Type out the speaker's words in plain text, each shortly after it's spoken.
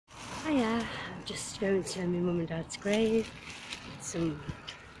Hiya, I'm just going to my mum and dad's grave. Some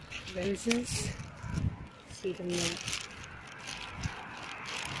roses. See them there.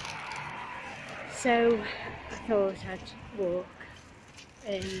 So I thought I'd walk.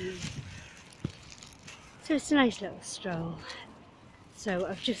 So it's a nice little stroll. So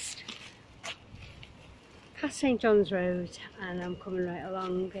I've just passed St John's Road and I'm coming right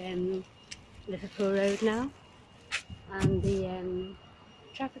along Liverpool Road now. And the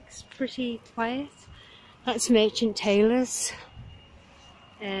traffic's pretty quiet. That's Merchant Taylor's,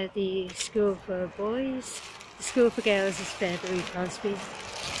 the school for boys. The school for girls is further in Crosby.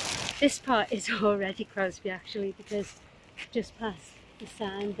 This part is already Crosby actually, because just past the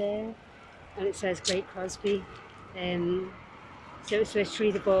sign there and it says Great Crosby. So it's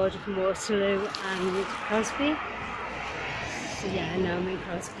literally the border from Waterloo and Crosby. So yeah, now I'm in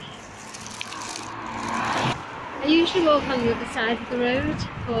Crosby. I usually walk on the other side of the road,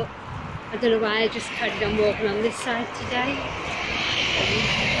 but I don't know why I just carried on walking on this side today.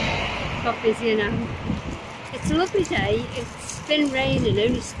 Got busier now. It's a lovely day. It's been raining,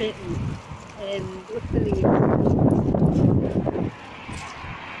 only spitting. Luckily,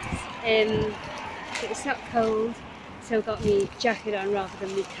 it's not cold, so I got my jacket on rather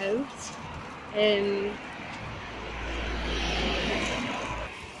than my coat.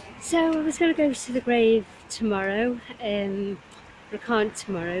 So I was going to go to the grave tomorrow, but I can't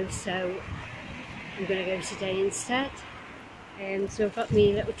tomorrow, so I'm going to go today instead. So I've got my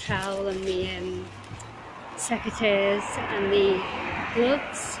little trowel and my secateurs and my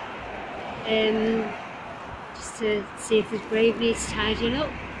gloves, just to see if the grave needs tidying up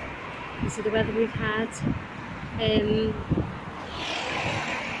because of the weather we've had.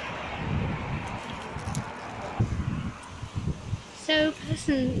 So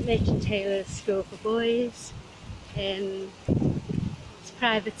passing Merchant Taylor's School for Boys. It's a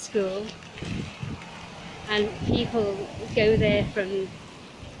private school and people go there from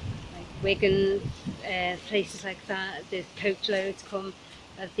like Wigan, places like that. The coach loads come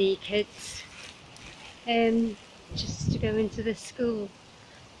of the kids just to go into this school.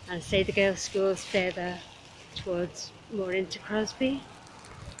 And I say the girls' school is further towards more into Crosby.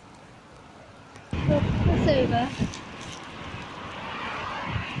 We'll pass over.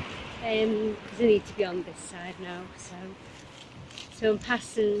 Because I need to be on this side now, so I'm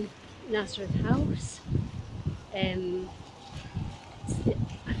passing Nazareth House. I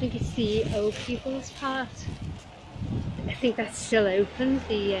think it's the old people's part. I think that's still open,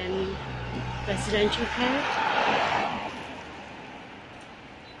 the residential care.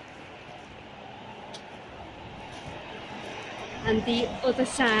 And the other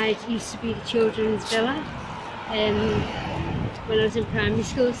side used to be the children's villa. When I was in primary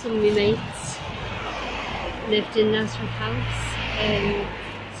school, some of my mates lived in Nazareth House.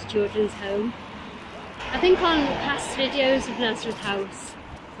 It's a children's home. I think on past videos of Nazareth House,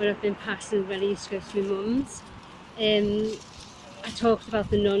 when I've been passing when I used to go to my mum's, I talked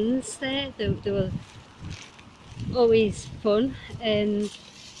about the nuns there. They were always fun. They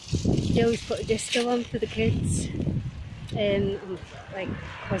always put a disco on for the kids. Like,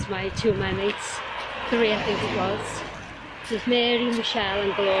 because two of my mates, 3 I think it was. There's Mary, Michelle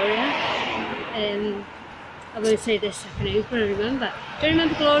and Gloria. I won't say their second names, but I remember. I don't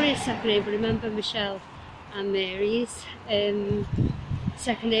remember Gloria's second name, but I remember Michelle and Mary's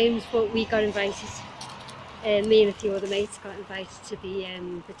second names. But we got invited, me and a few other mates got invited to the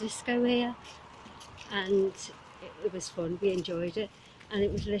disco here, and it was fun. We enjoyed it, and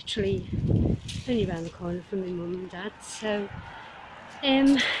it was literally only around the corner from my mum and dad, so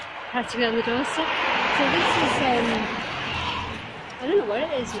practically on the doorstep. So this is I don't know what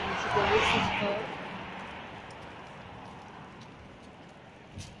it is now, to be honest.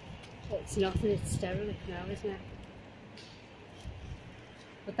 It's nothing, it's derelict now, isn't it?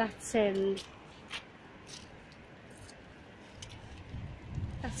 But that's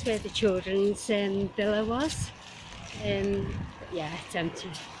where the children's villa was. But yeah, it's empty.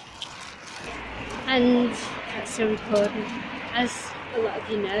 And that's so important. As a lot of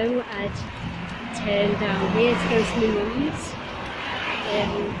you know, I'd turned down here to go to my mum's.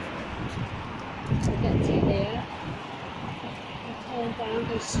 To get to here, I turn down,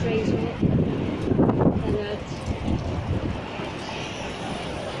 go straight up, then I'd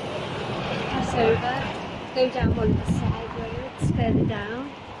pass over, go down one of the side roads further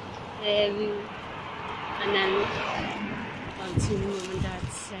down, and then on to my mum and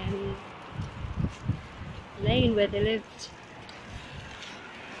dad's lane where they lived.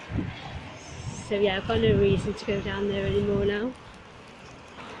 So yeah, I've got no reason to go down there anymore now.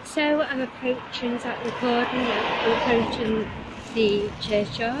 So I'm approaching, is that recording? Yeah, I'm approaching the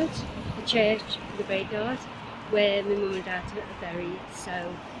churchyard. the church, the graveyard, where my mum and dad are buried. So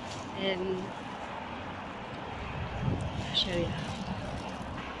I'll show you that.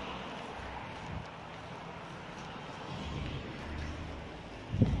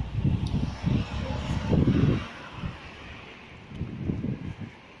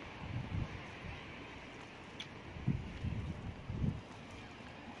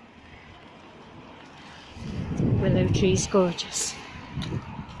 Willow tree's gorgeous.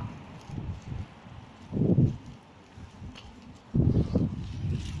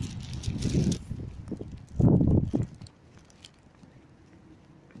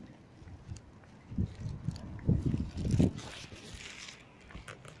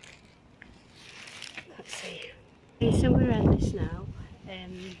 Let's see. So we're at this now,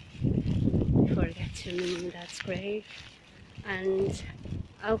 before I get to my mum and dad's grave, and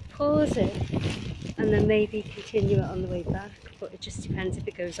I'll pause it and then maybe continue it on the way back, but it just depends if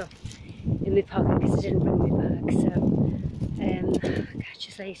it goes off in my pocket because I didn't bring my bag. So catch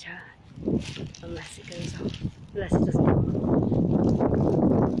us later, unless it goes off, unless it doesn't